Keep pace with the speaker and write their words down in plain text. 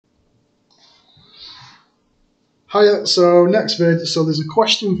Hiya, so next vid, so there's a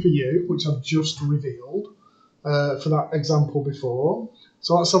question for you, which I've just revealed for that example before.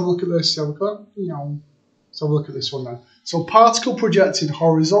 So let's have a look at this. Let's have a look at this one now. So particle projected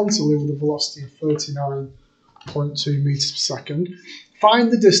horizontally with a velocity of 39.2 meters per second. Find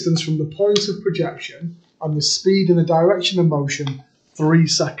the distance from the point of projection and the speed and the direction of motion 3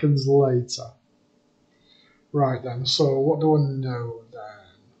 seconds later. Right then, so what do I know then?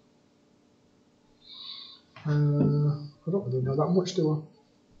 I don't really know that much, do I?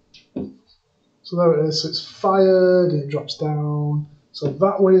 So there it is, so it's fired and it drops down. So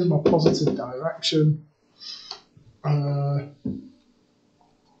that way is my positive direction. So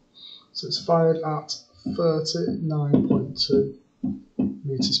it's fired at 39.2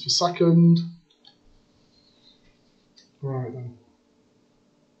 meters per second. Right then.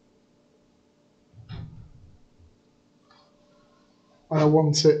 And I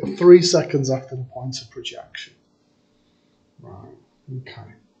want it 3 seconds after the point of projection. Right,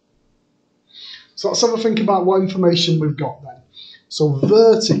 okay. So let's have a think about what information we've got then. So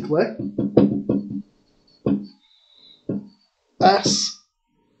vertically, S,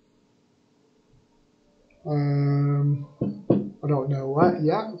 I don't know what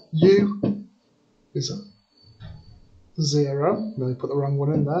yet, U is 0, really put the wrong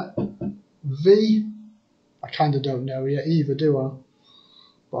one in there. V, I kind of don't know yet either, do I?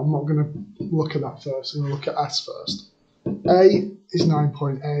 But I'm not going to look at that first, I'm going to look at S first. A is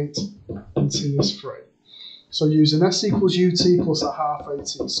 9.8 and T is 3. So using S equals UT plus a half AT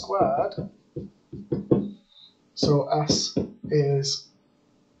squared, so S is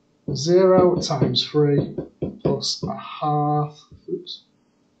 0 times 3 plus a half,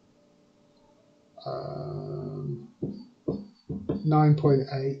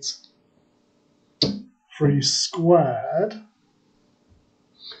 9.8, 3 squared.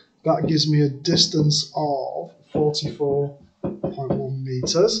 That gives me a distance of 44.1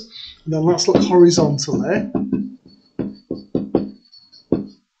 meters. And then let's look horizontally.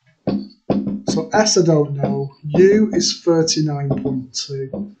 So S I don't know, U is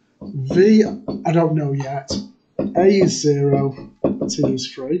 39.2, V I don't know yet, A is 0, T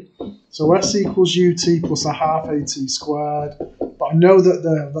is 3. So S equals UT plus a half AT squared, but I know that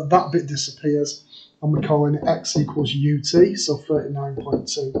that bit disappears, and we're calling it X equals UT, so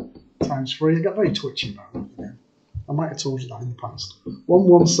 39.2 times 3. I get very twitchy about that again. I might have told you that in the past.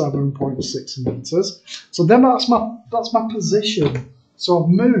 117.6 meters. So then that's my position. So I've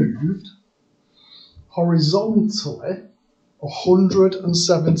moved horizontally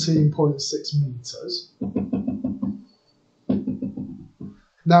 117.6 meters.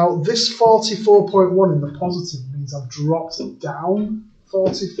 Now this 44.1 in the positive means I've dropped it down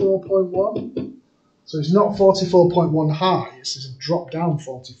 44.1. So it's not 44.1 high, it's just a drop down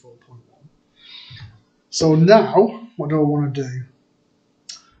 44.1. So now, what do I want to do?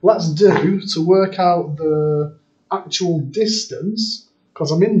 Let's do, to work out the actual distance,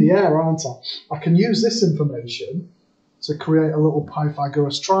 because I'm in the air, aren't I? I can use this information to create a little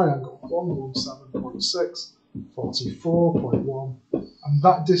Pythagoras triangle. 117.6, 44.1, and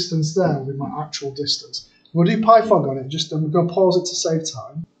that distance there will be my actual distance. We'll do Pythag on it, I'm going to pause it to save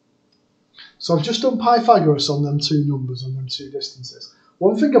time. So I've just done Pythagoras on them two numbers, on them two distances.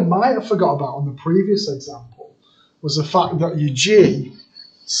 One thing I might have forgot about on the previous example was the fact that your G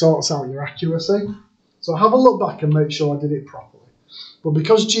sorts out your accuracy. So have a look back and make sure I did it properly. But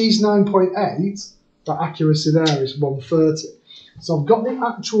because G is 9.8, that accuracy there is 130. So I've got the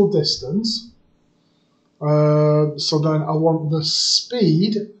actual distance. So then I want the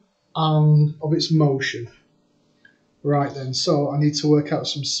speed of its motion. Right then, so I need to work out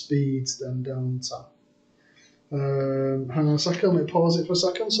some speeds then, don't I? Hang on a second, let me pause it for a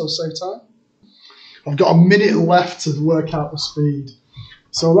second so save time. I've got a minute left to work out the speed.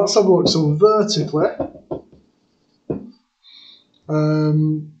 So let's have a look. So vertically,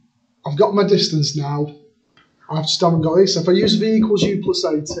 I've got my distance now. I just haven't got this. If I use V equals U plus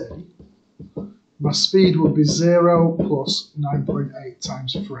AT, my speed would be 0 plus 9.8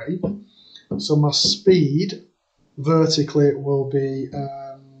 times 3. So my speed vertically will be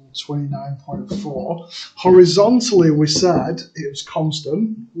 29.4. Horizontally, we said it was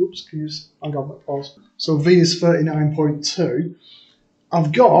constant. Whoops, hang on, pause. So V is 39.2.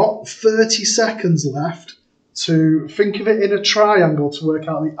 I've got 30 seconds left to think of it in a triangle to work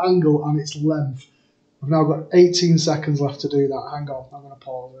out the angle and its length. I've now got 18 seconds left to do that. Hang on, I'm going to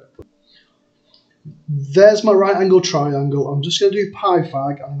pause it. There's my right angle triangle. I'm just going to do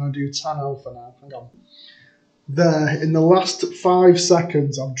Pythag and I'm going to do tan alpha now. Hang on. There, in the last 5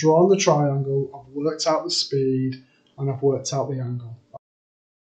 seconds, I've drawn the triangle, I've worked out the speed, and I've worked out the angle.